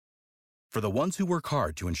For the ones who work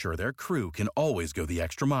hard to ensure their crew can always go the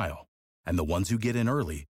extra mile, and the ones who get in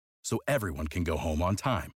early so everyone can go home on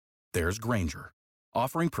time, there's Grainger,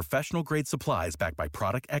 offering professional-grade supplies backed by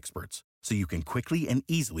product experts so you can quickly and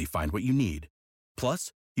easily find what you need.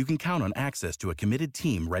 Plus, you can count on access to a committed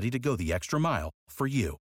team ready to go the extra mile for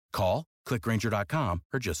you. Call, click Grainger.com,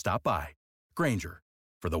 or just stop by. Grainger,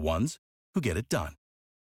 for the ones who get it done.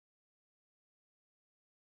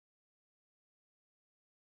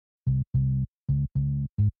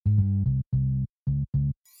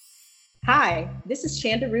 Hi, this is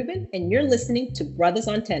Chanda Rubin, and you're listening to Brothers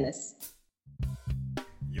on Tennis.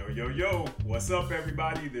 Yo, yo, yo. What's up,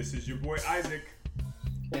 everybody? This is your boy Isaac.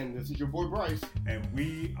 And this is your boy Bryce. And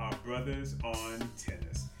we are Brothers on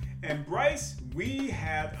Tennis. And Bryce, we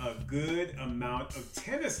had a good amount of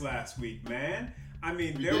tennis last week, man. I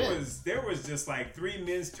mean, there was just like 3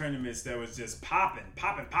 men's tournaments that was just popping.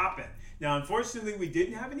 Now, unfortunately, we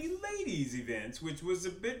didn't have any ladies events, which was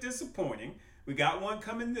a bit disappointing. We got one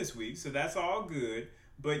coming this week, so that's all good.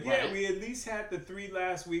 But yeah, right. We at least had the 3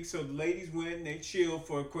 last week, so the ladies went and they chilled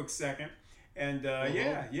for a quick second. And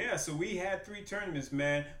yeah, so we had 3 tournaments,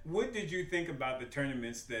 man. What did you think about the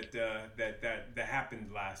tournaments that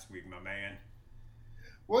happened last week, my man?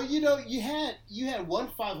 Well, you know, you had one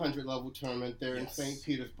 500 level tournament there in St.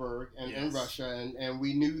 Petersburg and in Russia, and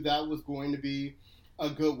we knew that was going to be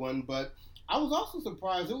a good one. But I was also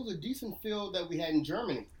surprised it was a decent field that we had in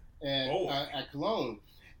Germany and at Cologne,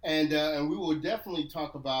 and we will definitely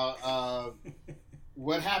talk about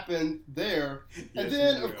what happened there. And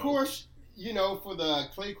then, of course, you know, for the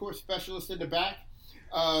clay court specialist in the back,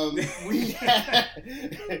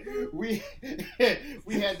 we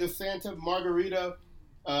had the Santa Margherita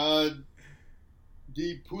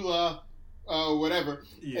di Pula, whatever,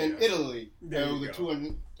 in Italy. It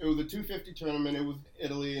was a 250 tournament. It was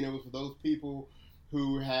Italy, and it was for those people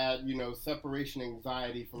who had, you know, separation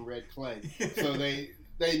anxiety from red clay. So they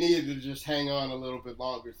needed to just hang on a little bit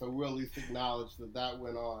longer. So we'll at least acknowledge that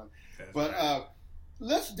went on.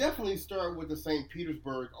 Let's definitely start with the St.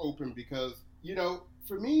 Petersburg Open because, you know,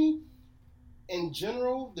 for me, in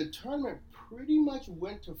general, the tournament pretty much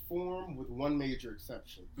went to form with one major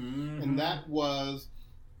exception. Mm-hmm. And that was,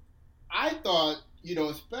 I thought, you know,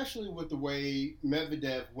 especially with the way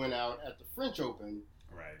Medvedev went out at the French Open,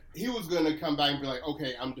 right? He was going to come back and be like,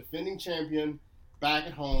 okay, I'm defending champion back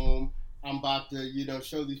at home. I'm about to, you know,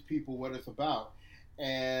 show these people what it's about.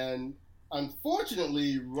 And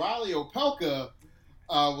unfortunately, Riley Opelka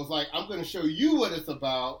was like, I'm going to show you what it's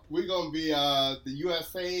about. We're going to be the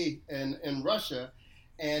USA and Russia.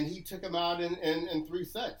 And he took him out in 3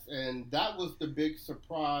 sets. And that was the big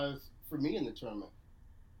surprise for me in the tournament.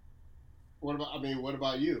 What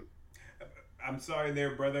about you? I'm sorry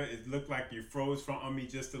there, brother. It looked like you froze on me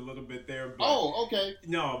just a little bit there. But okay.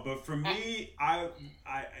 No, but for me,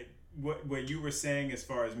 what you were saying as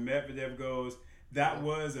far as Medvedev goes, that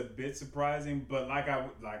was a bit surprising. But like I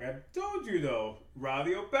told you though,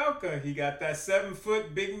 Riley Opelka, he got that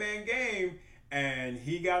 7-foot big man game, and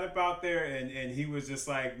he got up out there and he was just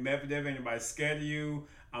like, Medvedev, ain't nobody scared of you.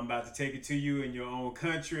 I'm about to take it to you in your own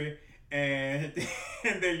country. And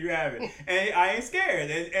there you have it. And I ain't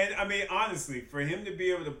scared. And I mean, honestly, for him to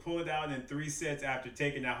be able to pull it out in 3 sets after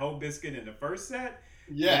taking that whole biscuit in the first set,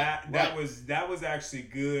 that was actually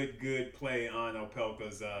good play on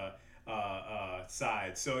Opelka's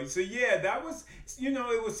side. So yeah, that was, you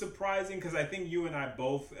know, it was surprising because I think you and I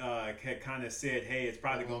both had kind of said, hey, it's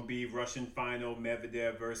probably going to be Russian final,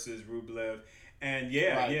 Medvedev versus Rublev. And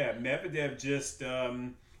Medvedev just...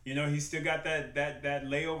 you know, he still got that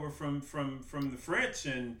layover from the French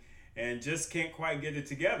and just can't quite get it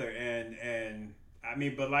together. And I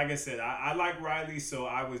mean, but like I said, I like Riley, so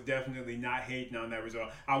I was definitely not hating on that result.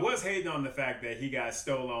 I was hating on the fact that he got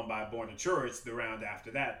stolen by Borna Coric the round after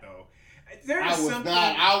that, though.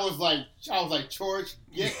 I was like, Coric,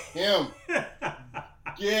 get him.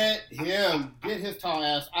 Get him. Get his tall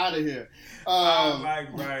ass out of here. I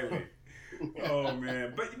like Riley. Oh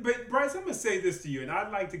man, but Bryce, I'm gonna say this to you, and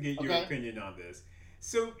I'd like to get your opinion on this.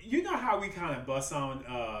 So you know how we kind of bust on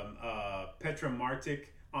Petra Martic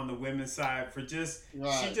on the women's side for just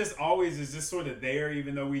she just always is just sort of there,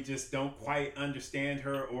 even though we just don't quite understand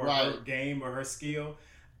her or her game or her skill.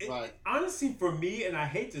 Honestly, for me, and I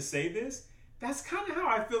hate to say this, that's kind of how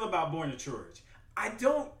I feel about Borna Coric. I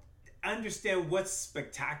don't understand what's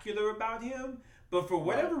spectacular about him, but for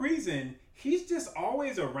whatever reason, he's just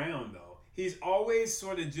always around though. He's always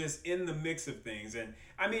sort of just in the mix of things. And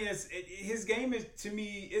I mean, his game is, to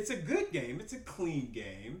me, it's a good game. It's a clean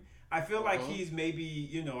game. I feel like he's maybe,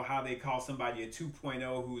 you know, how they call somebody a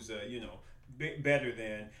 2.0 who's a, you know, better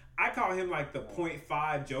than. I call him like the 0.5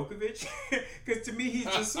 Djokovic, because to me he's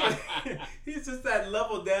just he's just that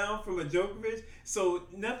level down from a Djokovic. So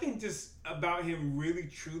nothing just about him really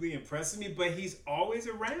truly impresses me, but he's always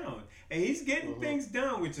around and he's getting things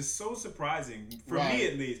done, which is so surprising for me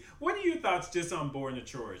at least. What are your thoughts just on Borna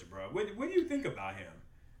Coric, bro? What do you think about him?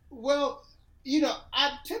 Well,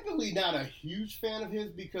 I'm typically not a huge fan of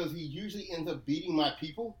his because he usually ends up beating my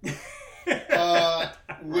people,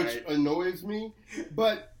 which annoys me.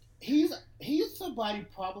 But he's somebody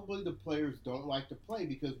probably the players don't like to play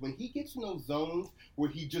because when he gets in those zones where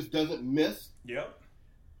he just doesn't miss. Yep.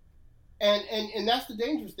 And that's the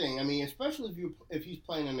dangerous thing. I mean, especially if he's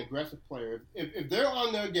playing an aggressive player. If they're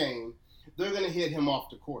on their game, they're going to hit him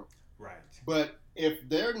off the court. Right. But if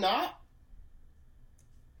they're not,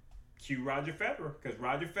 cue Roger Federer, because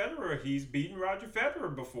Roger Federer, he's beaten Roger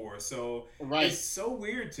Federer before, so it's so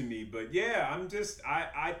weird to me. But yeah, I'm just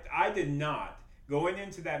I did not going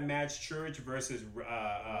into that match, Coric versus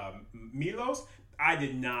Milos. I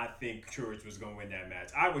did not think Coric was going to win that match.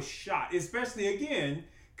 I was shocked, especially again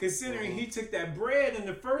considering he took that bread in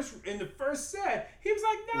the first set. He was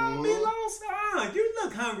like, "No, Milos, you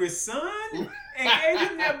look hungry, son," and gave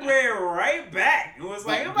him that bread right back. And was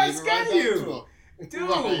like, "I'm not scared of you."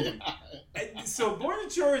 Dude, so Borna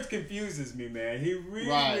Coric confuses me, man. He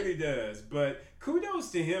really does. But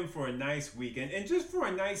kudos to him for a nice weekend and just for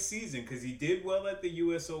a nice season because he did well at the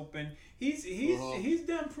U.S. Open. He's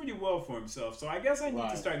done pretty well for himself. So I guess I need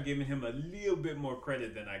to start giving him a little bit more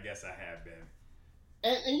credit than I guess I have been.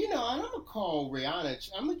 And and I'm gonna call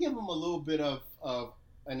Raonic. I'm gonna give him a little bit of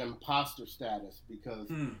an imposter status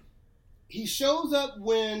because. He shows up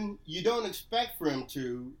when you don't expect for him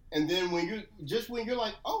to, and then when you're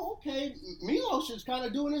like, oh, okay, Milos is kind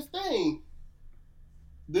of doing his thing,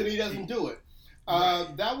 then he doesn't do it.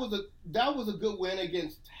 That was a good win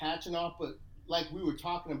against Khachanov, but like we were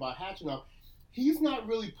talking about Khachanov, he's not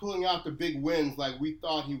really pulling out the big wins like we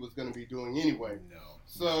thought he was going to be doing anyway. No.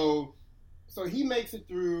 So he makes it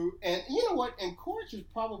through, and you know what? And Coric is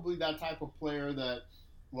probably that type of player that.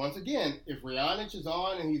 Once again, if Raonic is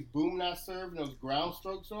on and he's booming that serve and those ground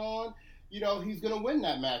strokes are on, he's going to win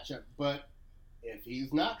that matchup. But if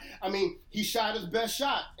he's not, I mean, he shot his best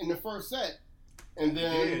shot in the first set. And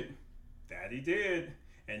then... He did.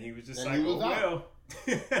 And he was just like, oh, well.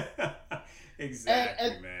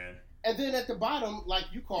 Exactly, man. And then at the bottom, like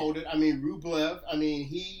you called it, I mean, Rublev,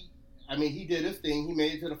 he did his thing. He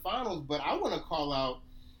made it to the finals. But I want to call out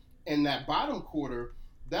in that bottom quarter,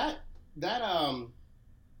 that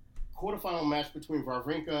quarterfinal match between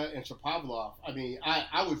Wawrinka and Shapovalov. I mean,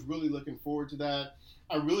 I was really looking forward to that.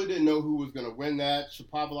 I really didn't know who was going to win that.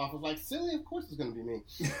 Shapovalov was like, silly, of course it's going to be me.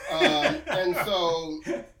 And so,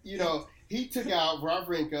 he took out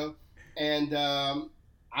Wawrinka, and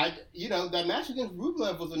that match against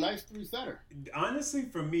Rublev was a nice 3-setter. Honestly,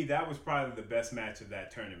 for me, that was probably the best match of that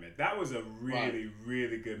tournament. That was a really,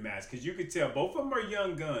 really good match because you could tell both of them are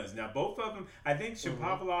young guns. Now, both of them, I think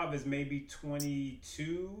Shapovalov is maybe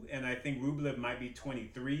 22, and I think Rublev might be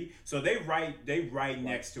 23. So they right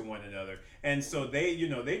next to one another, and so they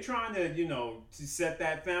trying to set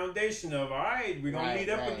that foundation of all right, we're gonna meet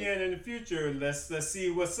up again in the future. Let's see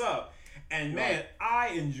what's up. And man, I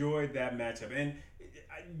enjoyed that matchup. And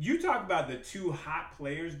you talk about the two hot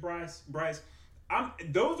players, Bryce.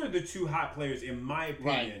 Those are the two hot players in my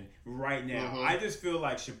opinion right now. I just feel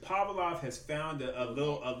like Shapovalov has found a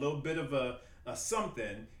little bit of a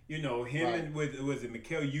something. And was it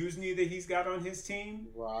Mikhail Yuzny that he's got on his team?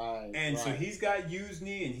 So he's got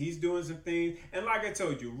Yuzny and he's doing some things. And like I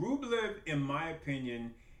told you, Rublev, in my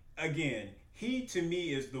opinion, again, he to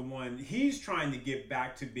me is the one. He's trying to get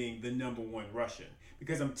back to being the number one Russian.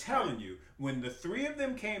 Because I'm telling you, when the three of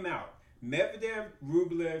them came out, Medvedev,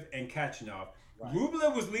 Rublev, and Khachanov,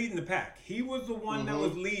 Rublev was leading the pack. He was the one that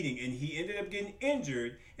was leading, and he ended up getting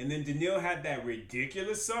injured. And then Daniil had that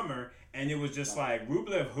ridiculous summer, and it was just like,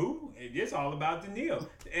 Rublev, who? It's all about Daniil.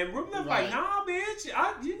 And Rublev like, nah, bitch,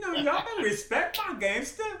 y'all better respect my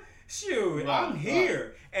gangster. Shoot, I'm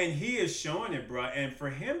here. And he is showing it, bro. And for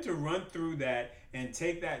him to run through that and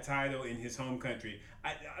take that title in his home country,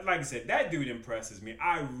 like I said, that dude impresses me.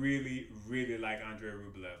 I really, really like Andrei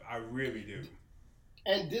Rublev. I really do.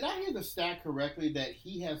 And did I hear the stat correctly that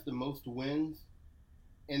he has the most wins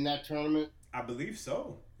in that tournament? I believe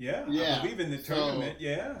so. Yeah. I believe in the tournament.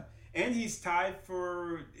 Yeah. And he's tied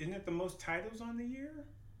for, isn't it the most titles on the year?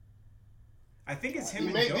 I think it's him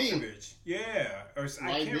and Djokovic. Yeah. Or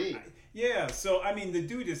I can't. Yeah. So I mean, the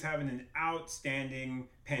dude is having an outstanding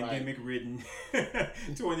pandemic-ridden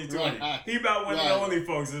 2020. He about one of the only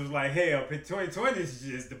folks that was like, "Hey, up in 2020 is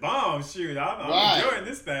just the bomb. Shoot, I'm enjoying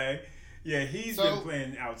this thing." Yeah, he's been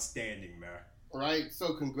playing outstanding, man. Right.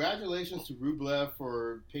 So congratulations to Rublev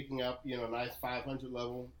for picking up, a nice 500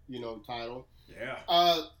 level, title. Yeah.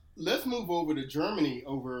 Let's move over to Germany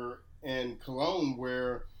over in Cologne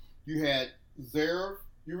where you had Zverev.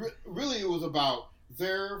 Really, it was about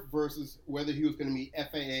Zverev versus whether he was going to meet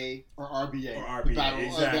FAA or RBA. The battle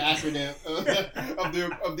exactly. of the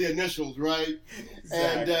acronym of the initials, right?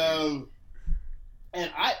 Exactly.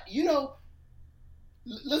 And I,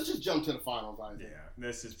 let's just jump to the finals, Isaac. Yeah,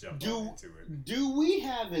 let's just jump into it. Do we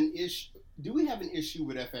have an issue? Do we have an issue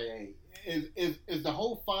with FAA? Is the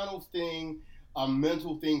whole finals thing a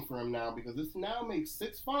mental thing for him now? Because this now makes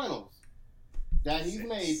 6 finals that he's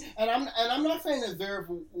made, and I'm not saying that Zverev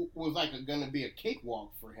was going to be a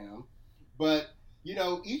cakewalk for him, but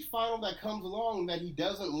each final that comes along that he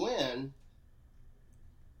doesn't win,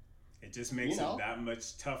 it just makes it that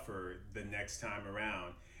much tougher the next time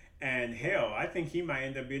around. And hell, I think he might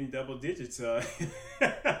end up being double digits.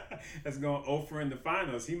 That's going 0 for in the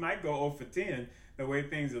finals. He might go 0 for 10 the way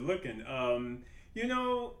things are looking.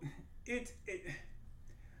 It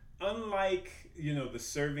unlike the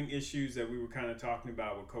serving issues that we were kind of talking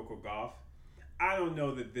about with Coco Gauff, I don't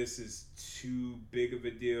know that this is too big of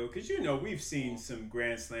a deal because we've seen some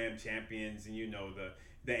Grand Slam champions and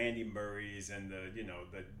the Andy Murrays and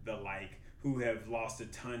the like who have lost a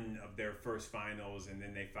ton of their first finals and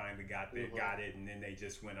then they finally got it and then they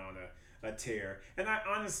just went on a tear. And I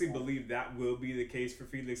honestly believe that will be the case for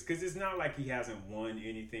Felix because it's not like he hasn't won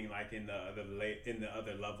anything like in the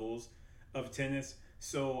other levels of tennis.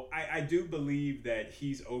 So I do believe that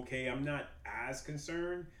he's okay. I'm not as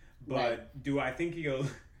concerned, but do I think he'll?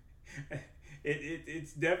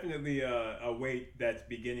 It's definitely a weight that's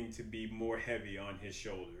beginning to be more heavy on his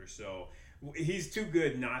shoulders. So he's too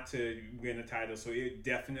good not to win a title. So it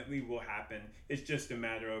definitely will happen. It's just a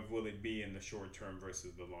matter of will it be in the short term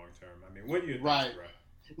versus the long term. I mean, what are your thoughts, bro?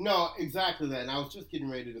 No, exactly that. And I was just getting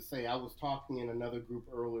ready to say, I was talking in another group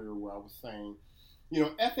earlier where I was saying,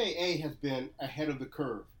 FAA has been ahead of the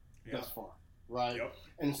curve thus far, right? Yep.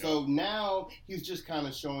 And so now he's just kind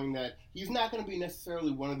of showing that he's not going to be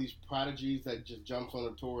necessarily one of these prodigies that just jumps on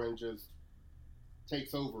a tour and just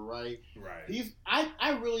takes over, right? Right.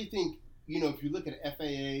 I really think, if you look at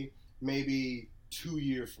FAA maybe 2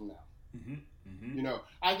 years from now,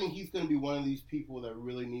 I think he's going to be one of these people that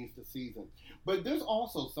really needs the season. But there's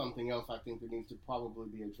also something else I think that needs to probably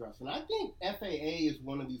be addressed. And I think FAA is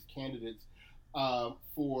one of these candidates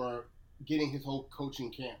for getting his whole coaching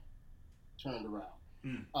camp turned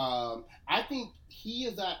around. I think he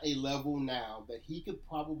is at a level now that he could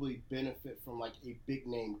probably benefit from like a big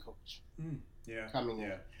name coach coming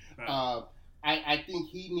in. I think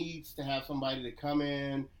he needs to have somebody to come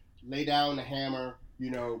in, lay down the hammer,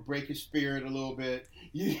 break his spirit a little bit,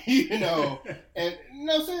 and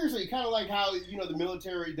no, seriously, kind of like how, the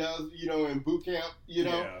military does, in boot camp,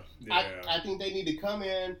 I think they need to come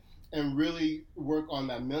in and really work on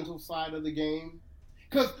that mental side of the game.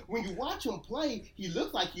 Because when you watch him play, he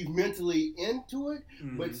looks like he's mentally into it,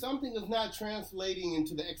 but something is not translating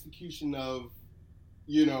into the execution of,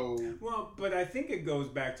 Well, but I think it goes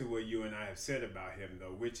back to what you and I have said about him,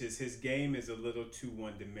 though, which is his game is a little too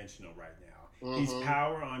one-dimensional right now. He's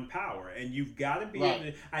power on power, and you've got to be able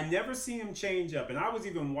to... I never see him change up, and I was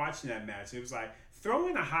even watching that match. It was like, throw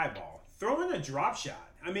in a high ball, throw in a drop shot.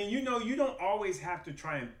 I mean, you don't always have to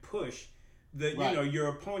try and push your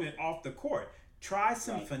opponent off the court. Try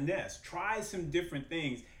some finesse. Try some different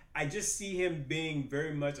things. I just see him being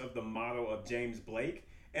very much of the model of James Blake.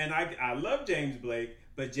 And I love James Blake,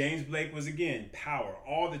 but James Blake was, again, power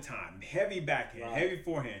all the time. Heavy backhand, heavy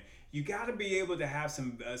forehand. You got to be able to have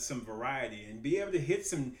some variety and be able to hit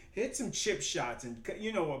some chip shots and,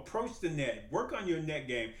 approach the net, work on your net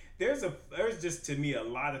game. There's just, to me, a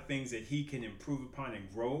lot of things that he can improve upon and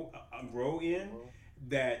grow in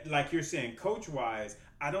that, like you're saying, coach-wise,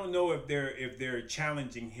 I don't know if they're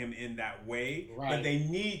challenging him in that way, but they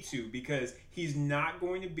need to, because he's not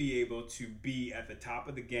going to be able to be at the top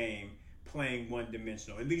of the game playing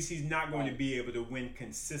one-dimensional. At least he's not going to be able to win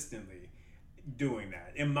consistently doing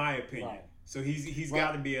that, in my opinion. So he's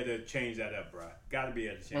got to be able to change that up, bro. Got to be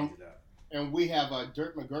able to change it up. And we have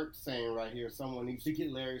Dirk McGurk saying right here, someone needs to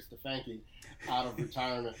get Larry Stefanski out of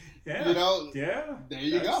retirement. There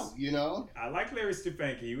you go. I like Larry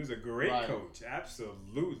Stefanki. He was a great coach.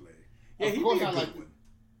 Absolutely. Yeah, of course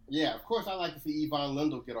of course I like to see Ivan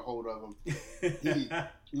Lendl get a hold of him.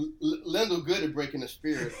 Lendl good at breaking the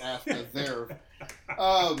spirit, as Zverev.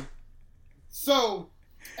 So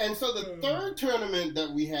the third tournament that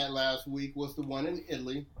we had last week was the one in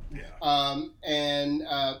Italy. Yeah.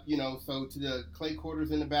 So to the clay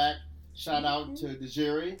quarters in the back, Shout out to the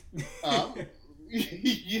jury.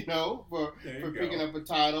 You know, for picking up a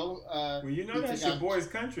title. Well, you know that's your boy's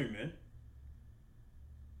countryman.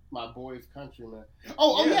 My boy's countryman. Yeah.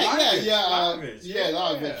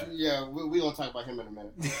 We're going to talk about him in a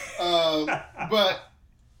minute. But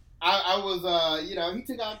I was, he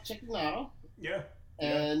took out Cecchinato. Yeah.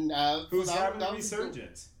 And who's having a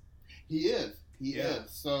resurgence. He is.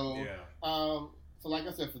 So, so like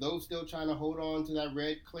I said, for those still trying to hold on to that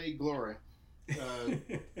red clay glory,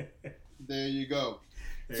 there you go.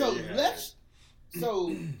 Let's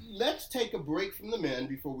take a break from the men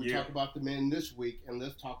before we talk about the men this week, and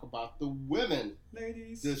let's talk about the women,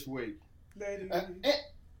 ladies, this week. Ladies,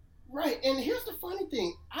 right. And here's the funny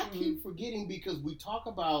thing: I keep forgetting because we talk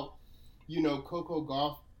about, Coco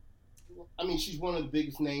Gauff. I mean, she's one of the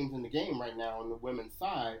biggest names in the game right now on the women's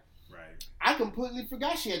side. Right. I completely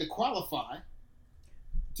forgot she had to qualify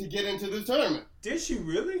to get into the tournament. Did she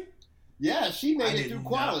really? Yeah, she made it through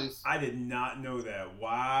qualies. I did not know that.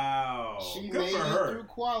 Wow. She made it through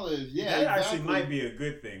qualies. Yeah, that actually might be a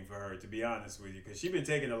good thing for her, to be honest with you, because she's been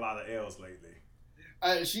taking a lot of L's lately.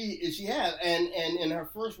 She has, and in her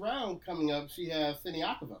first round coming up, she has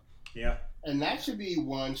Siniakova. Yeah. And that should be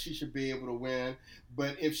one she should be able to win.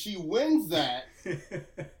 But if she wins that,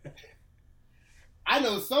 I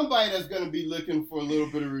know somebody that's going to be looking for a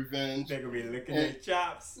little bit of revenge. They're going to be licking their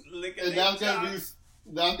chops.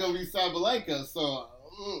 That's going to be Sabalenka. So,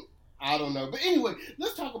 I don't know. But anyway,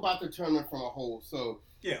 let's talk about the tournament from a whole. So,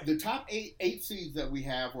 the top eight seeds that we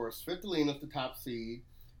have are Svitolina's the top seed.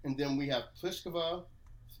 And then we have Pliskova,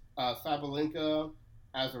 Sabalenka,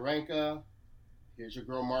 Azarenka. Here's your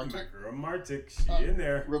girl Martic. My girl Martic. She in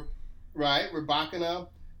there. Right. Rybakina,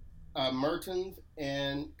 Mertens,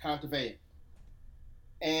 and Kontaveit.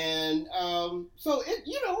 And so,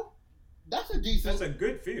 that's a decent... That's a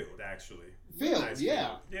good field, actually. Nice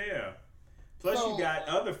yeah. Yeah. Plus, you got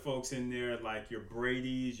other folks in there like your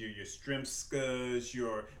Brady's, your Strimskas,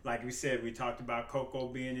 like we said, we talked about Coco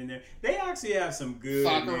being in there. They actually have some good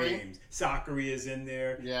names. Sakari is in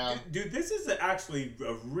there. Yeah. Dude, this is actually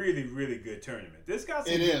a really, really good tournament. This got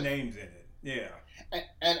some good names in it. Yeah.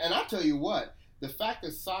 And I'll tell you what, the fact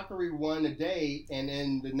that Sakari won today and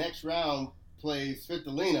in the next round plays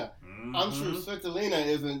Svitolina, I'm sure Svitolina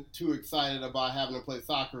isn't too excited about having to play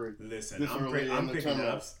Sakari. Listen,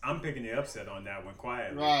 I'm picking the upset on that one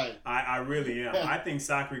quietly. Right. I really am. I think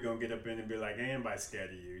Sakari gonna get up in and be like, ain't nobody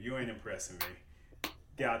scared of you. You ain't impressing me.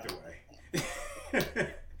 Get out the way.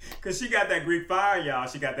 Because she got that Greek fire, y'all.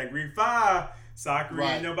 She got that Greek fire. Sakari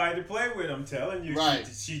ain't nobody to play with, I'm telling you. Right.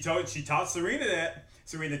 She taught Serena that.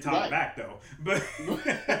 Serena taught back, though. But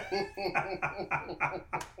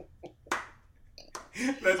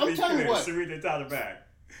let's be clear. Serena taught her back.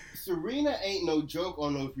 Serena ain't no joke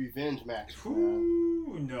on those revenge matches.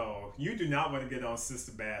 Ooh, no. You do not want to get on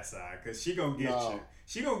Sister Bad side because she going to get you.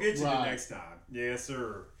 She going to get you the next time. Yes,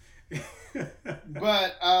 sir.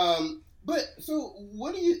 But so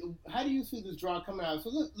how do you see this draw coming out? So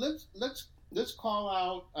let's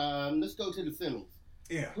call out, let's go to the semis.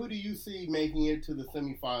 Yeah. Who do you see making it to the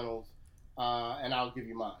semifinals? And I'll give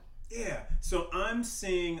you mine. Yeah. So I'm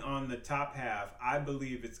seeing on the top half, I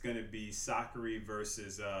believe it's going to be Sakari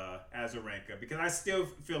versus Azarenka because I still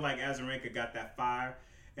feel like Azarenka got that fire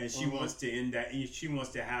and she wants to end that. She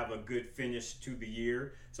wants to have a good finish to the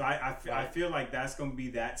year. So I feel like that's going to be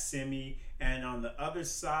that semi. And on the other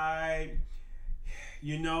side,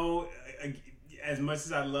 as much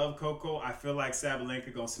as I love Coco, I feel like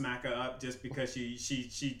Sabalenka gonna smack her up just because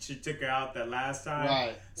she took her out that last time.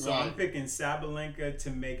 Right. So I'm picking Sabalenka to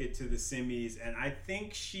make it to the semis, and I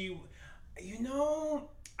think she,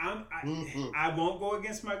 I won't go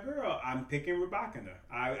against my girl. I'm picking Rybakina.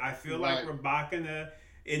 I feel like Rybakina,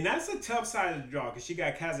 and that's a tough side of the draw because she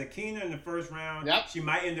got Kasatkina in the first round. Yep. She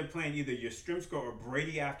might end up playing either Yastrzemska or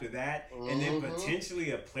Brady after that, and then potentially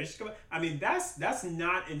a Pliskova. I mean, that's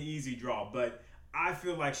not an easy draw, but I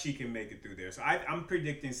feel like she can make it through there. So I'm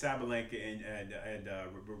predicting Sabalenka and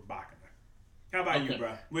Rybakina. How about you,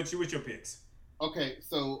 bro? What's your picks? Okay,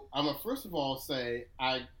 so I'm gonna first of all say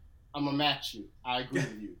I'm gonna match you. I agree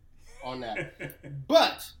with you on that,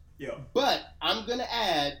 but. Yeah. But I'm going to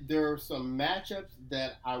add there are some matchups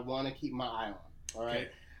that I want to keep my eye on. All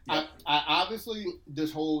right. Okay. Yep. I obviously,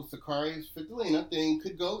 this whole Sakari Svitolina thing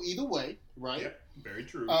could go either way, right? Yep. Very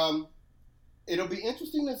true. It'll be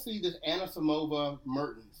interesting to see this Anisimova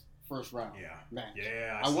Mertens first round match.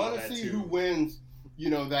 Yeah. I want to see who wins,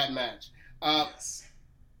 that match. Yes.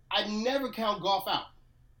 I never count Gauff out.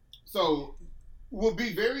 So we'll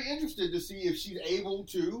be very interested to see if she's able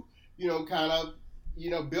to,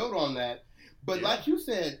 build on that. But like you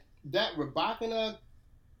said, that Rybakina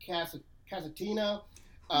Kasatina,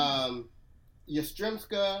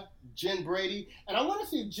 Yastremska, Jen Brady. And I want to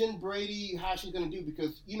see Jen Brady, how she's going to do,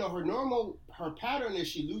 because, her pattern is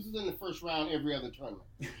she loses in the first round every other tournament.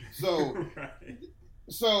 So, right.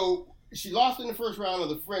 So she lost in the first round of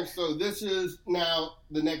the French, so this is now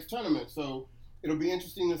the next tournament. So it'll be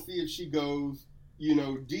interesting to see if she goes,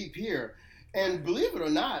 deep here. And believe it or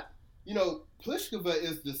not, Pliskova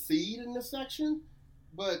is the seed in this section,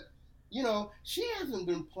 but, she hasn't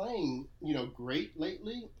been playing, great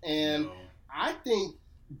lately. And I think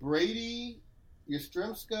Brady,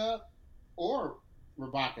 Yastremska, or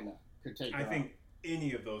Rybakina could take her out. I think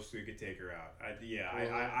any of those three could take her out.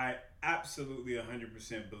 I absolutely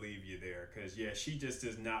 100% believe you there, because, she just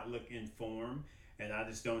does not look in form. And I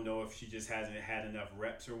just don't know if she just hasn't had enough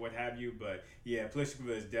reps or what have you. But Pliskova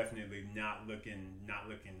is definitely not looking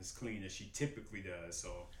as clean as she typically does.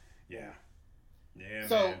 So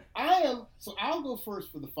So man. I'll go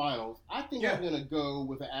first for the finals. I think I'm gonna go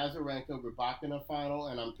with the Azarenka-Rybakina final,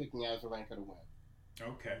 and I'm picking Azarenka to win.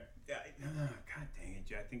 Okay. God dang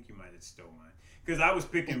it, I think you might have stole mine, because I was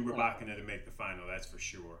picking Rybakina to make the final. That's for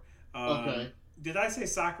sure. Okay. Did I say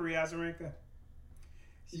Sakkari Azarenka?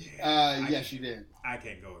 Yes, you did. I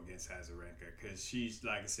can't go against Azarenka because she's,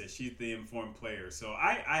 like I said, she's the informed player. So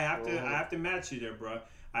I have to match you there, bro.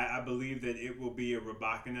 I believe that it will be a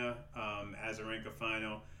Rybakina Azarenka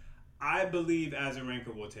final. I believe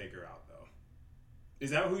Azarenka will take her out, though.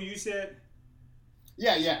 Is that who you said?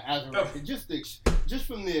 Yeah, Azarenka. Oh. Just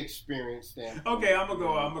from the experience standpoint. Okay, I'm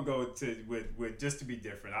gonna go with just to be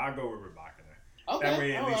different. I'll go with Rybakina. Okay, that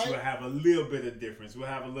way, at least we'll have a little bit of difference. We'll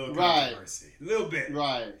have a little controversy. A little bit.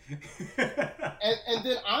 Right. and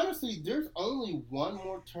then, honestly, there's only one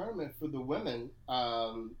more tournament for the women,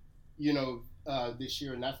 this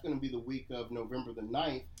year, and that's going to be the week of November the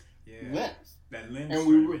 9th. Yeah. Linz. That Linz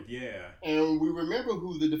tournament, And we remember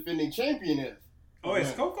who the defending champion is. Oh,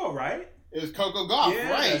 it's Coco, right? It's Coco Gauff,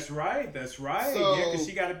 right? That's right. So, because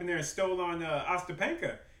she got up in there and stole on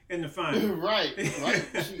Ostapenko in the final. Right.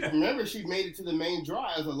 Remember, she made it to the main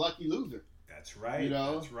draw as a lucky loser. That's right.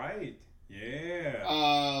 That's right.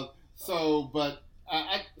 Yeah.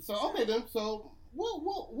 Okay then. So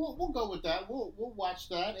we'll go with that. We'll watch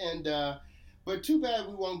that. And but too bad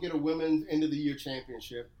we won't get a women's end of the year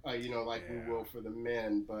championship. We will for the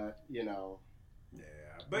men. But Yeah.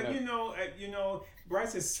 But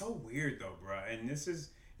Bryce, is so weird though, bro. And this is.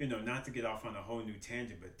 Not to get off on a whole new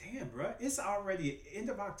tangent, but damn, bro, it's already end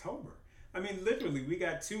of October. I mean, literally, we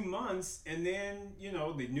got 2 months, and then,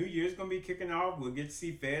 the new year's going to be kicking off. We'll get to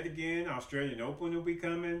see Fed again. Australian Open will be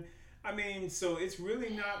coming. I mean, so it's really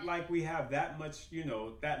not like we have that much,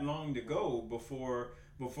 that long to go before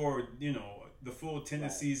the full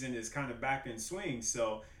tennis season is kind of back in swing.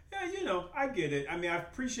 So, I get it. I mean, I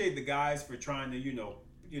appreciate the guys for trying to,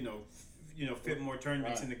 fit more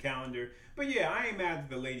tournaments in the calendar. But I ain't mad at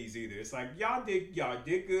the ladies either. It's like y'all did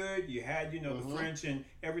good. You had the French and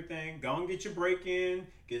everything. Go and get your break in.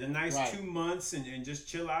 Get a nice 2 months and just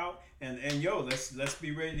chill out. And let's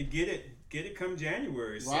be ready to get it come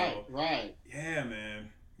January. Right. Yeah, man.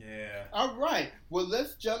 Yeah. All right. Well,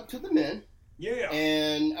 let's jump to the men. Yeah.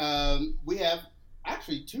 And we have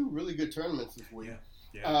actually 2 really good tournaments this week.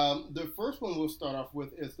 Yeah. The first one we'll start off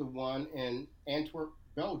with is the one in Antwerp,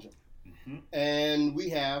 Belgium. Mm-hmm. And we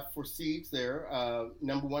have, for seeds there,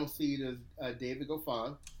 number 1 seed is David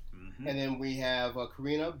Goffin. Mm-hmm. And then we have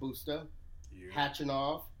Karina Busta,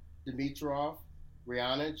 Khachanov, Dimitrov,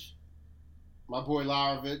 Raonic, my boy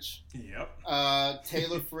Larovic,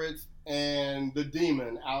 Taylor Fritz, and the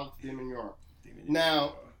Demon, Alex de Minaur.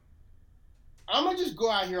 Now, I'm going to just go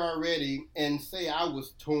out here already and say I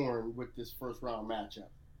was torn with this first round matchup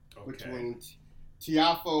between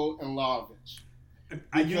Tiafoe and Larovic.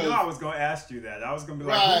 I was going to ask you that. I was going to be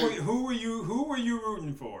like, who were you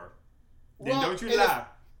rooting for? Then don't you lie.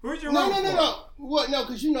 Who's your rooting for? No. Well, no,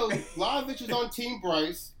 because Larovic is on Team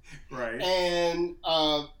Bryce. Right. And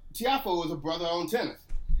Tiafoe is a brother on tennis.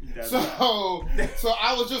 So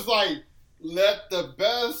I was just like, let the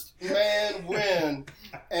best man win.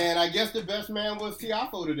 And I guess the best man was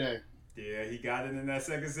Tiafoe today. Yeah, he got it in that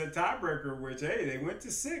second set tiebreaker, which, they went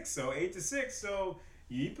to 6, so 8-6. So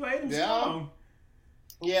he played him strong.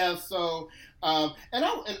 Yeah, so, and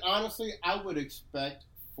honestly, I would expect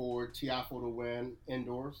for Tiafoe to win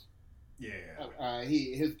indoors. Yeah.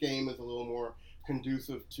 His game is a little more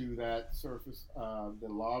conducive to that surface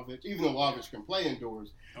than Larovic. Even though Larovic can play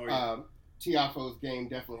indoors, Tiafoe's game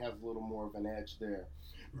definitely has a little more of an edge there.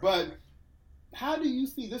 Right. But how do you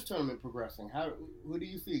see this tournament progressing? Who do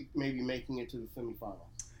you see maybe making it to the semifinals?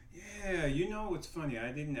 Yeah, you know what's funny?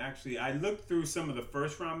 I looked through some of the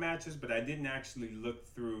first round matches, but I didn't actually look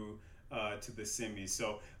through to the semis.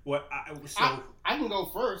 So I can go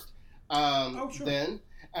first. Sure. Then,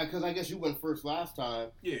 because I guess you went first last time.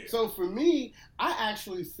 Yeah. So for me, I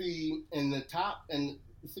actually see in the top and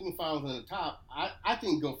the semifinals in the top. I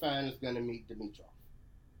think Goffin is going to meet Dimitrov.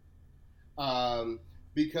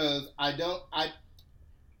 Because I don't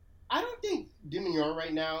think Dimitrov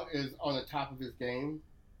right now is on the top of his game.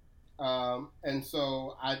 And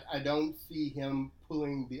so I don't see him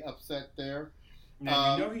pulling the upset there.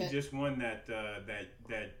 Now he just won that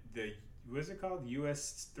what's it called,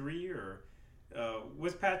 US 3 or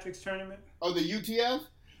what's Patrick's tournament? Oh, the UTF.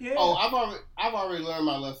 Yeah. Oh, I've already learned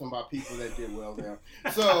my lesson about people that did well there.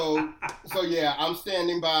 So yeah, I'm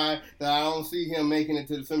standing by that. I don't see him making it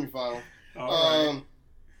to the semifinals. All right.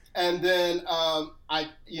 And then I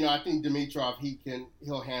think Dimitrov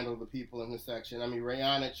he'll handle the people in his section. I mean,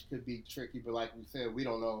 Raonic could be tricky, but like we said, we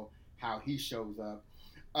don't know how he shows up.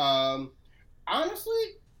 Honestly,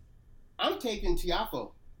 I'm taking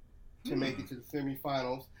Tiafoe to make it to the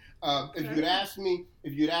semifinals. If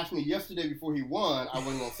you'd asked me yesterday before he won, I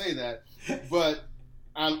wasn't gonna say that. But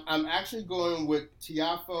I'm actually going with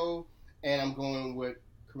Tiafoe, and I'm going with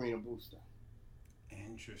Carreño Busta.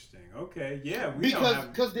 Interesting. Okay. Yeah.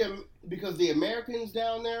 Because the Americans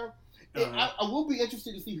down there, I will be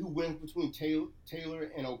interested to see who wins between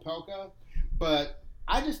Taylor and Opelka, but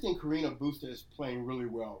I just think Carreño Busta is playing really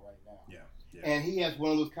well right now. Yeah. And he has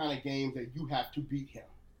one of those kind of games that you have to beat him.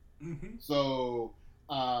 Mm-hmm. So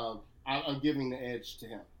I'm giving the edge to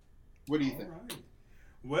him. What do you think? Right.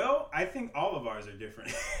 Well, I think all of ours are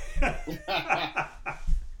different.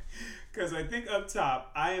 Because I think up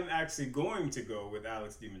top, I am actually going to go with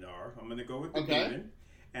Alex de Minaur. I'm going to go with the Demon.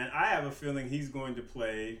 And I have a feeling he's going to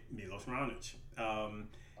play Milos Raonic.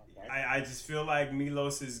 I just feel like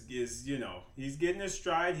Milos is he's getting his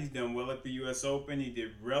stride. He's done well at the U.S. Open. He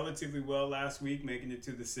did relatively well last week, making it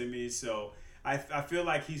to the semis. So I feel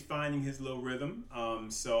like he's finding his little rhythm.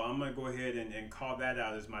 So I'm going to go ahead and call that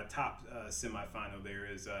out as my top semifinal. There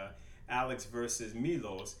is Alex versus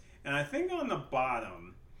Milos. And I think on the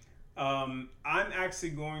bottom, I'm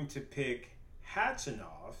actually going to pick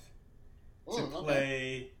Khachanov to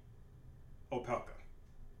play Opelka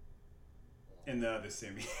in the other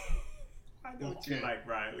semi. I know what you like,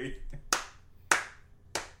 Riley.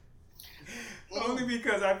 Only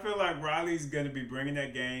because I feel like Riley's going to be bringing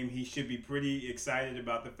that game. He should be pretty excited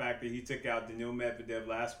about the fact that he took out Daniil Medvedev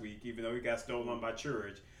last week, even though he got stolen by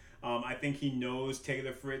Curic. I think he knows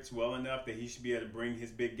Taylor Fritz well enough that he should be able to bring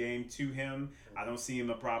his big game to him. I don't see him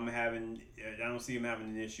having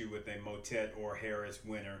an issue with a Motet or Harris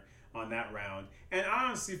winner on that round. And I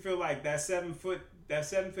honestly feel like that 7 foot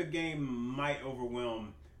game might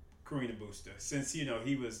overwhelm Carreño Busta, since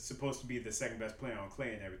he was supposed to be the second best player on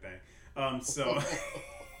clay and everything. So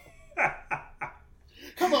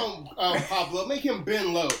come on, Pablo, make him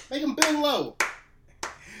bend low. Make him bend low.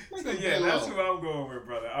 So yeah, that's who I'm going with,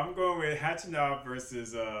 brother. I'm going with Khachanov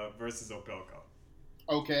versus Opelka.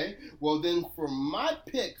 Okay. Well, then for my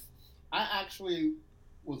picks, I actually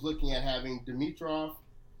was looking at having Dimitrov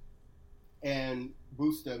and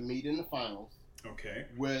Busta meet in the finals. Okay.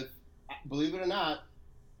 With, believe it or not,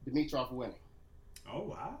 Dimitrov winning. Oh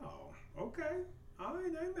wow. Okay. I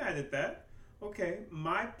ain't mad at that. Okay.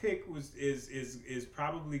 My pick is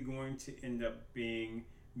probably going to end up being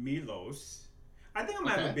Milos. I think I'm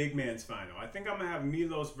going to have a big man's final. I think I'm going to have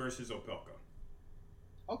Milos versus Opelka.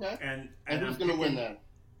 Okay. And who's going to win that?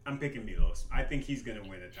 I'm picking Milos. I think he's going to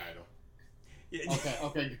win a title. Yeah.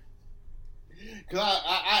 Okay. Because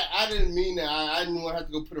I didn't mean that. I didn't want to have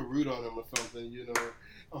to go put a root on him or something,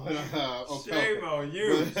 Shame on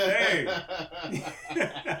you. Shame.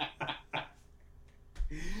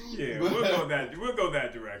 Yeah, we'll go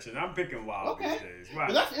that direction. I'm picking Wild these days. Right.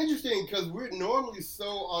 But that's interesting because we're normally so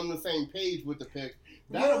on the same page with the pick.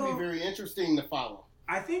 That'll be very interesting to follow.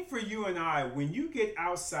 I think for you and I, when you get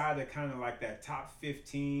outside of kind of like that top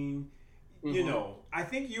 15, I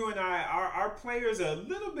think you and I, our players are a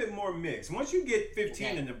little bit more mixed. Once you get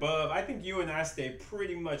 15 and above, I think you and I stay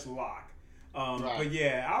pretty much locked. Right. But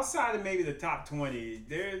yeah, outside of maybe the top 20,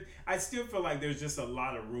 I still feel like there's just a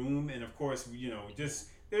lot of room. And of course,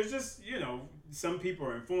 there's just, some people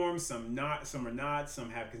are informed, some not, some are not, some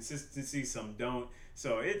have consistency, some don't.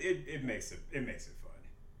 So it makes it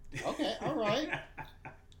fun. Okay, all right.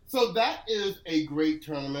 So that is a great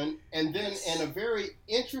tournament. And then in a very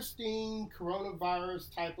interesting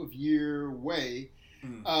coronavirus type of year way,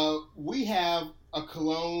 we have a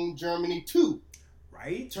Cologne, Germany 2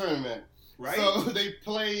 tournament. Right. So they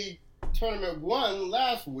played tournament 1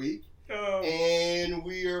 last week, And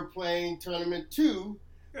we are playing Tournament 2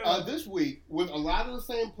 this week with a lot of the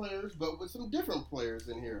same players, but with some different players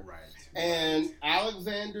in here. Right. And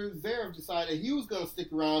Alexander Zverev decided he was going to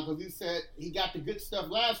stick around because he said he got the good stuff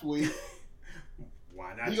last week.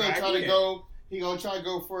 Why not? He's going to try to go. He's going to try to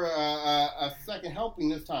go for a second helping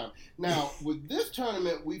this time. Now, with this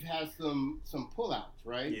tournament, we've had some pullouts,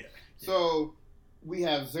 right? Yeah. So we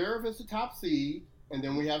have Zverev as the top seed, and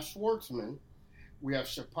then we have Schwartzman. We have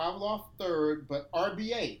Shapovalov third, but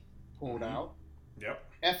RBA pulled out. Yep.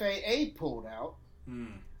 FAA pulled out.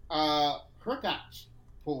 Hurkacz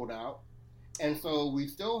pulled out. And so we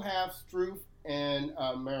still have Struff and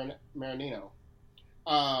Manarino.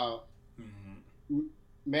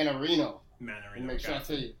 Manarino. Make sure I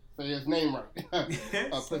say his name right.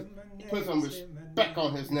 Put some respect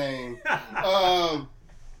on his name.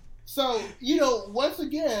 So, once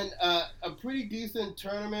again, a pretty decent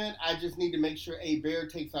tournament. I just need to make sure Bear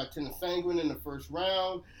takes out Tennys Sandgren in the first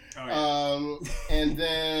round. Oh, yeah. And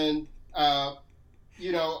then,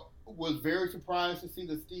 was very surprised to see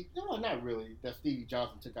not really, that Stevie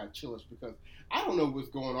Johnson took out Cilic, because I don't know what's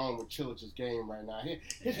going on with Cilic's game right now.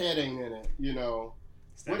 His head ain't in it,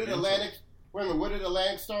 What did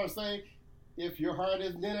Atlantic Star say? If your heart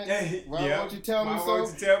isn't in it, why won't you tell me so? Why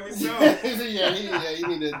won't you tell me so? They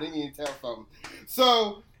need to tell something.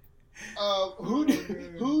 So, who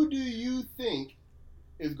do you think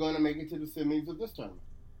is going to make it to the semis of this tournament?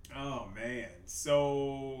 Oh, man.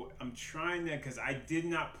 So, I'm trying to, because I did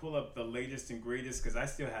not pull up the latest and greatest, because I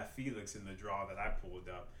still have Felix in the draw that I pulled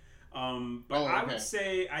up. But I would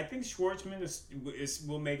say, I think Schwartzman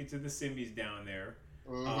will make it to the semis down there.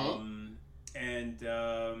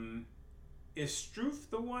 Is Struff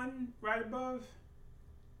the one right above?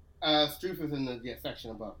 Struff is in the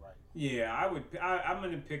section above, right? Yeah, I'm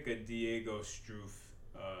going to pick a Diego Struff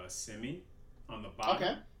semi on the bottom.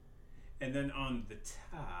 Okay. And then on the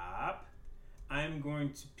top, I'm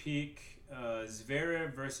going to pick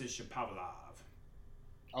Zverev versus Shapovalov.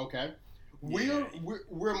 Okay. Yeah.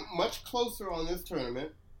 We're much closer on this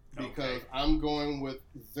tournament because I'm going with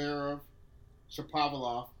Zverev,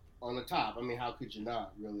 Shapovalov on the top. I mean, how could you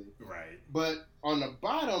not, really? Right. But on the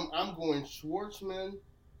bottom, I'm going Schwartzman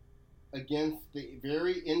against the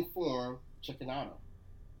very informed Cecchinato.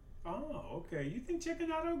 Oh, okay. You think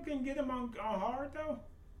Cecchinato can get him on hard, though?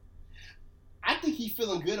 I think he's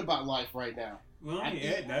feeling good about life right now. Well,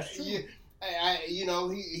 that's true.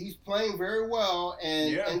 He's playing very well,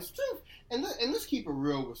 and Struff, and let's keep it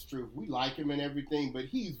real with Struff. We like him and everything, but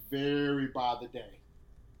he's very by the day.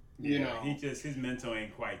 His mental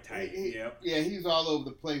ain't quite tight. Yeah, he's all over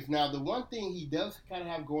the place. Now, the one thing he does kind of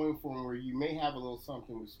have going for him, where you may have a little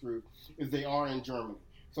something with Struff, is they are in Germany.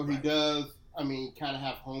 So he does, kind of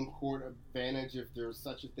have home court advantage if there's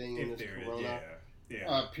such a thing in this Corona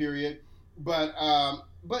period. But I'm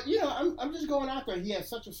just going out there. He had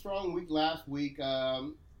such a strong week last week,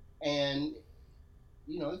 and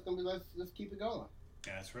it's gonna be let's keep it going.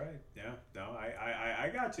 That's right. Yeah. No,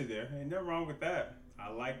 I got you there. Ain't nothing wrong with that. I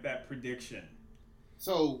like that prediction.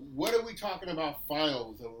 So, what are we talking about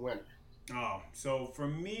finals and winner? Oh, so for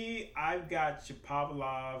me, I've got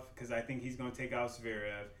Shapovalov because I think he's going to take out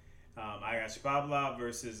Zverev. I got Shapovalov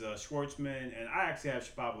versus Schwartzman, and I actually have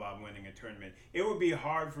Shapovalov winning a tournament. It would be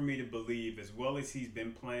hard for me to believe, as well as he's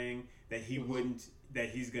been playing, that he wouldn't, that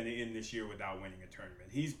he's going to end this year without winning a tournament.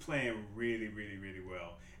 He's playing really, really, really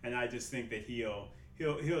well, and I just think that he'll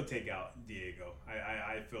take out Diego.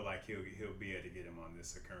 I feel like he'll be able to get him on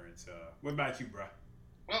this occurrence. What about you, bro?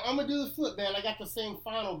 I'm gonna do the flip, man. I got the same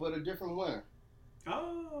final, but a different winner.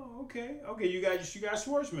 Oh, okay. You got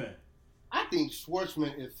Schwartzman. I think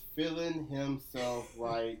Schwartzman is feeling himself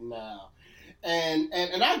right now, and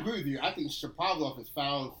I agree with you. I think Shapovalov has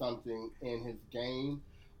found something in his game,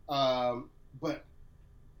 but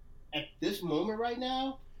at this moment right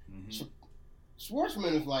now,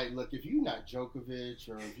 Schwartzman is like, look, if you're not Djokovic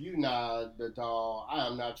or if you're not Nadal, I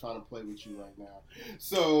am not trying to play with you right now.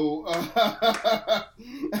 So,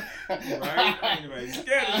 right? Anyway,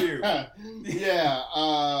 scared of you. Yeah,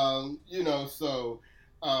 so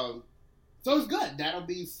it's good. That'll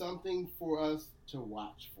be something for us to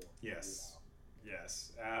watch for. Yes,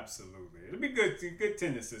 yes, absolutely. It'll be good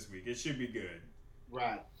tennis this week. It should be good.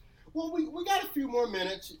 Right. Well, we got a few more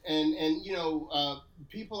minutes, and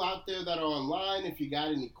people out there that are online, if you got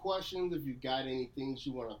any questions, if you got any things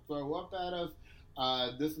you want to throw up at us,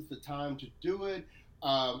 this is the time to do it.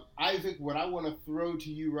 Isaac, what I want to throw to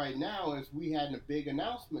you right now is we had a big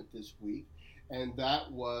announcement this week, and that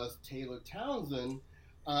was Taylor Townsend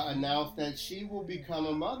announced that she will become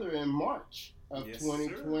a mother in March of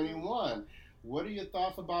 2021. Sir. What are your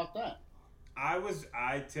thoughts about that?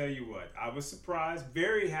 I tell you what, I was surprised,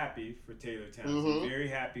 very happy for Taylor Townsend, very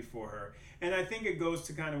happy for her. And I think it goes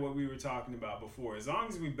to kind of what we were talking about before. As long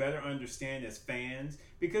as we better understand as fans,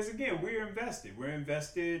 because again, we're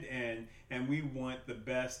invested and we want the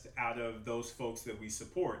best out of those folks that we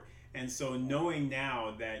support. And so knowing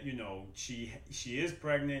now that, she is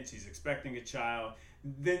pregnant, she's expecting a child,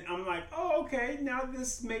 then I'm like, oh, okay, now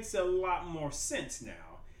this makes a lot more sense now.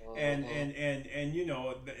 And and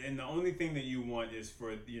the only thing that you want is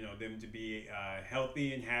for them to be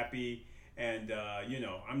healthy and happy, and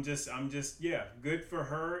I'm just good for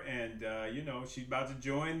her, and she's about to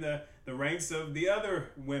join the ranks of the other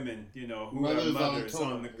women who are mothers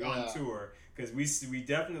on tour, because we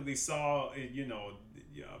definitely saw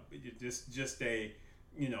just a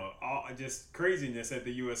just craziness at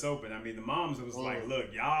the U.S. Open. I mean, the moms was like,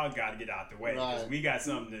 look, y'all got to get out the way because we got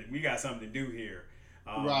something to do here.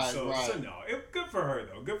 So no, good for her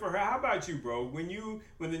though. Good for her. How about you, bro? When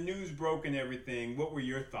the news broke and everything, what were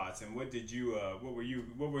your thoughts and what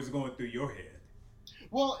was going through your head?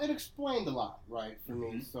 Well, it explained a lot, right, for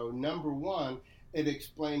me. So number one, it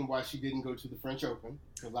explained why she didn't go to the French Open,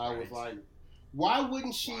 because I was like, why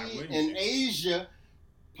wouldn't she in Asia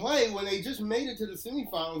play when they just made it to the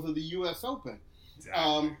semifinals of the U.S. Open?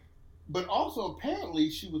 Exactly. But also apparently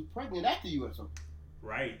she was pregnant at the U.S. Open.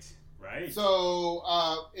 Right. So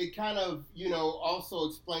it kind of, also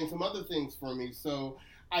explains some other things for me. So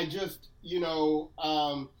I just,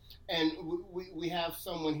 and we have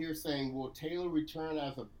someone here saying, will Taylor return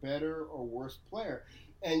as a better or worse player?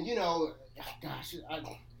 And, gosh,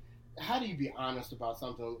 how do you be honest about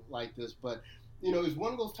something like this? But, it's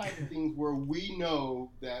one of those type of things where we know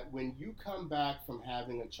that when you come back from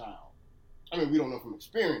having a child, I mean, we don't know from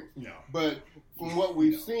experience, but from what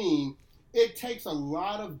we've seen, it takes a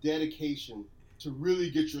lot of dedication to really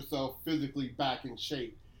get yourself physically back in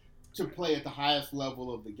shape to play at the highest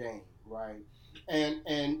level of the game, right? And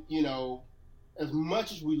as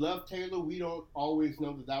much as we love Taylor, we don't always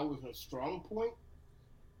know that was her strong point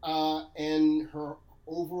in her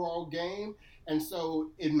overall game. And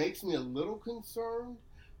so it makes me a little concerned.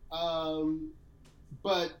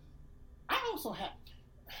 But I also have,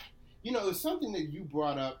 it's something that you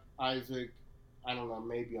brought up, Isaac, I don't know,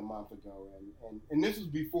 maybe a month ago, and this was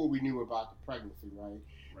before we knew about the pregnancy, right?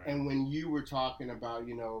 And when you were talking about,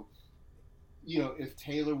 is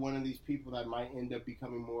Taylor one of these people that might end up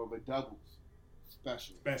becoming more of a doubles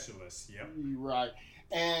specialist? Yep. Right.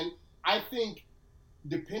 And I think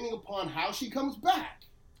depending upon how she comes back,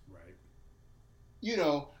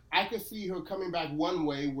 I could see her coming back one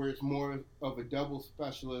way where it's more of a doubles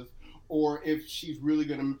specialist, or if she's really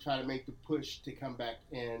going to try to make the push to come back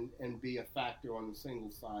in and be a factor on the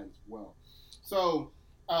singles side as well. So,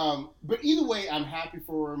 but either way, I'm happy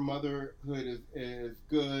for her. Motherhood is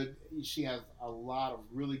good. She has a lot of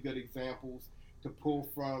really good examples to pull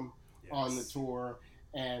from on the tour,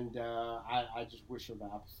 and I just wish her the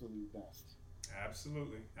absolute best.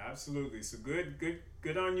 Absolutely. So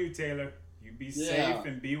good on you, Taylor. You be safe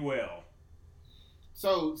and be well.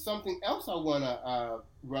 So something else I want to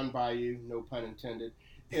run by you, no pun intended,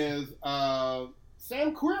 is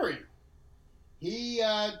Sam Querrey. He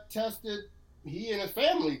and his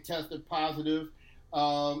family tested positive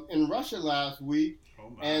in Russia last week,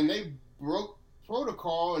 and they broke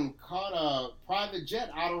protocol and caught a private jet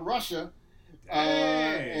out of Russia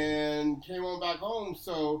and came on back home.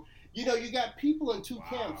 So, you got people in two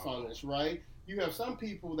camps on this, right? You have some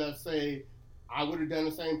people that say, I would have done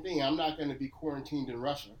the same thing. I'm not going to be quarantined in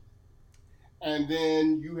Russia. And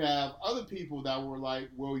then you have other people that were like,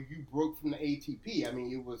 well, you broke from the ATP. I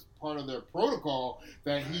mean, it was part of their protocol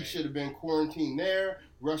that he should have been quarantined there.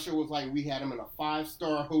 Russia was like, we had him in a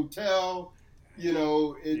 5-star hotel.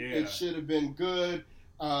 It should have been good.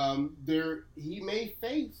 He may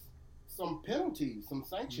face some penalties, some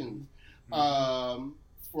sanctions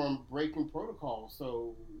from breaking protocol.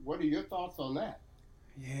 So what are your thoughts on that?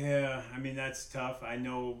 Yeah, I mean, that's tough. I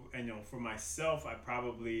know for myself, I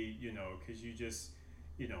probably, because you just,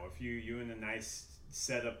 if you're in a nice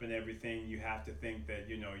setup and everything, you have to think that,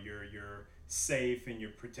 you're safe and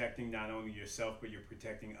you're protecting not only yourself, but you're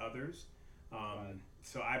protecting others.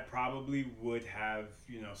 So I probably would have,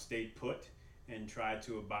 stayed put and tried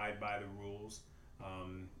to abide by the rules.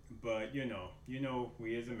 But,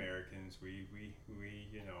 we as Americans, we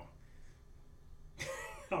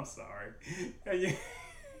I'm sorry.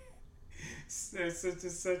 There's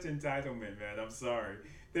such entitlement, man. I'm sorry.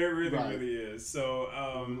 There really is. So,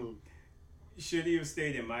 should he have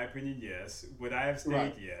stayed? In my opinion, yes. Would I have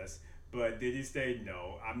stayed? Yes. But did he stay?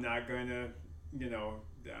 No. I'm not gonna,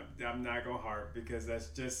 I'm not gonna harp because that's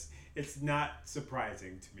just, it's not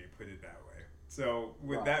surprising to me. Put it that way. So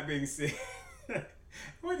with that being said,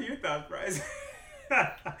 what are your thoughts, Bryce?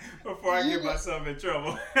 Before I get myself in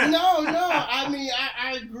trouble. No. I mean,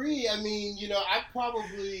 I agree. I mean, I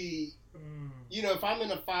probably, if I'm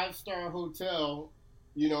in a 5-star hotel,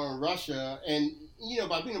 in Russia, and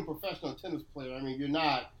by being a professional tennis player, I mean, you're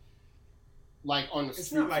not like on the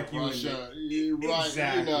streets of Russia, right?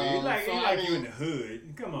 Exactly. You in the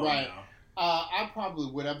hood. Come on, right? Now. I probably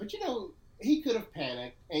would have, but he could have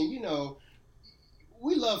panicked, and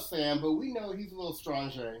we love Sam, but we know he's a little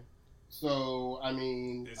stranger. So I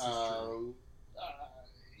mean, this is true.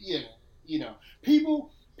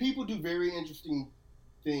 People do very interesting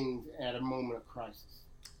things at a moment of crisis.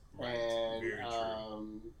 Right. And, very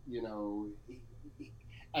true.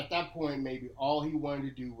 At that point, maybe all he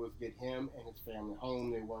wanted to do was get him and his family home.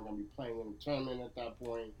 They weren't going to be playing in the tournament at that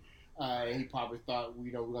point. And he probably thought,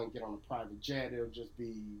 we're going to get on a private jet. It'll just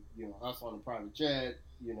be, us on a private jet,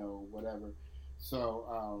 whatever.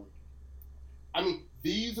 So, I mean,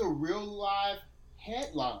 these are real live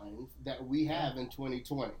headlines that we have in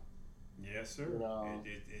 2020. Yes, sir.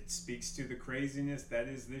 It speaks to the craziness that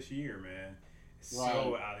is this year, man. It's right.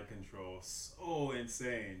 So out of control, so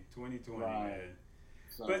insane. 2020, right. man.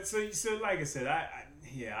 But so like I said,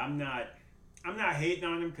 I'm not hating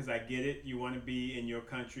on him because I get it. You want to be in your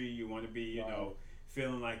country, you want to be,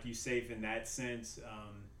 feeling like you safe in that sense.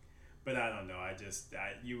 But I don't know.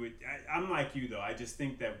 I'm like you though. I just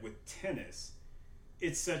think that with tennis,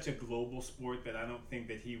 it's such a global sport that I don't think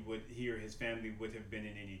that he or his family would have been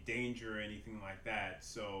in any danger or anything like that.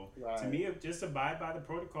 So to me, just abide by the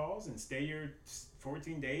protocols and stay your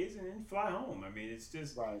 14 days and then fly home. I mean, it's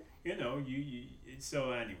just, so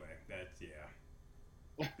anyway,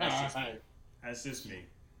 that's just me.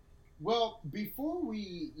 Well, before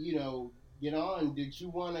we, get on, did you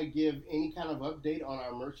want to give any kind of update on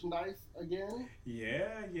our merchandise again?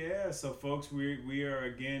 Yeah. So folks, we are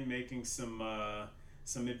again making some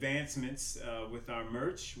advancements with our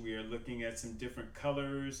merch. We are looking at some different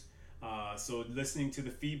colors. So listening to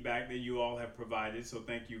the feedback that you all have provided. So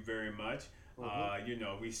thank you very much.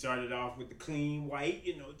 We started off with the clean white,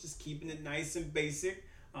 just keeping it nice and basic.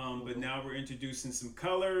 But now we're introducing some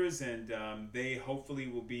colors, and they hopefully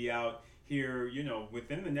will be out here,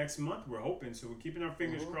 within the next month, we're hoping. So we're keeping our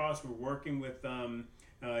fingers crossed. We're working with,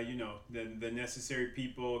 the necessary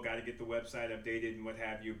people. Got to get the website updated and what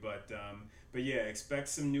have you. But yeah, expect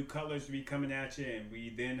some new colors to be coming at you, and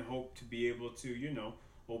we then hope to be able to,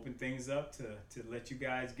 open things up to let you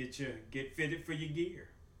guys get fitted for your gear.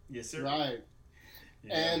 Yes, sir. Right.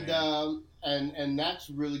 Yeah, and that's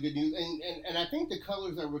really good news. And I think the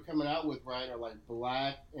colors that we're coming out with, right, are like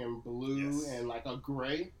black and blue and like a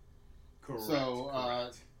gray. Correct.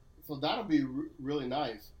 So that'll be really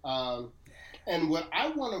nice. And what I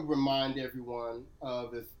want to remind everyone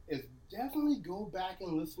of is definitely go back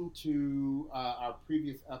and listen to our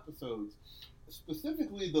previous episodes,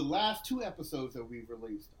 specifically the last 2 episodes that we've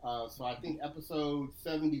released. So I think episode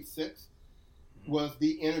 76 was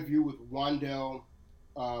the interview with Wandel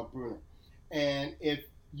Bruner. And if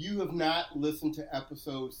you have not listened to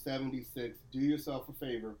episode 76, do yourself a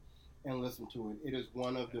favor and listen to it. It is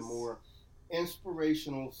one of the more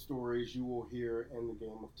inspirational stories you will hear in the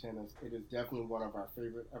game of tennis. It is definitely one of our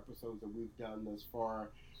favorite episodes that we've done thus far.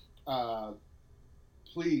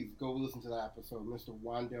 Please go listen to that episode. Mr.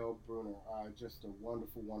 Wandel Bruner, just a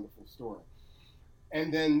wonderful, wonderful story.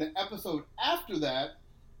 And then the episode after that,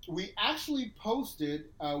 we actually posted,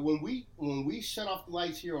 when we shut off the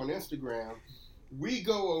lights here on Instagram, we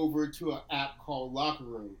go over to an app called Locker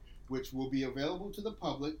Room, which will be available to the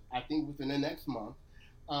public, I think, within the next month.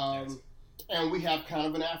 And we have kind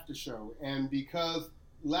of an after show. And because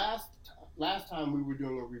last time we were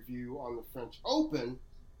doing a review on the French Open,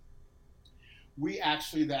 the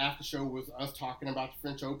after show was us talking about the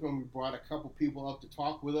French Open. We brought a couple people up to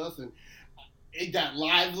talk with us, and it got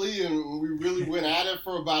lively, and we really went at it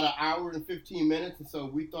for about an hour and 15 minutes. And so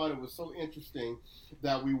we thought it was so interesting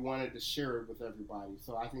that we wanted to share it with everybody.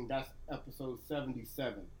 So I think that's episode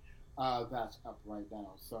 77. That's up right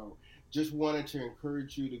now. So just wanted to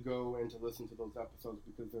encourage you to go and to listen to those episodes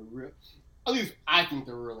because they're real. At least I think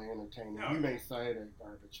they're really entertaining. You may say they're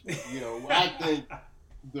garbage, but I think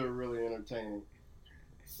they're really entertaining.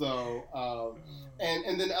 So,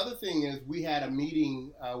 and then the other thing is we had a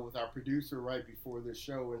meeting with our producer right before this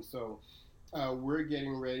show, and so we're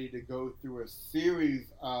getting ready to go through a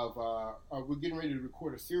series of, we're getting ready to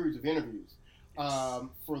record a series of interviews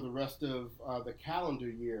for the rest of the calendar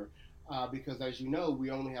year, because as you know, we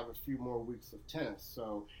only have a few more weeks of tennis.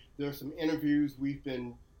 So there's some interviews we've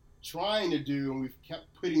been trying to do, and we've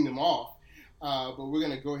kept putting them off. But we're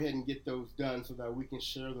going to go ahead and get those done so that we can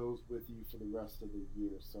share those with you for the rest of the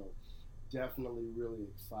year. So definitely really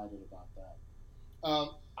excited about that.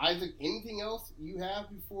 Isaac, anything else you have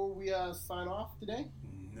before we sign off today?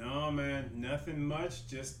 No, man, nothing much.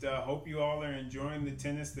 Just hope you all are enjoying the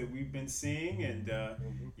tennis that we've been seeing. And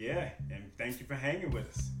and thank you for hanging with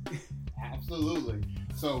us. Absolutely.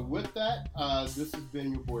 So with that, this has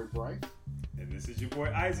been your boy Bryce. And this is your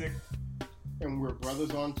boy Isaac. And we're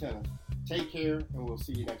Brothers on Tennis. Take care, and we'll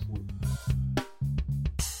see you next week.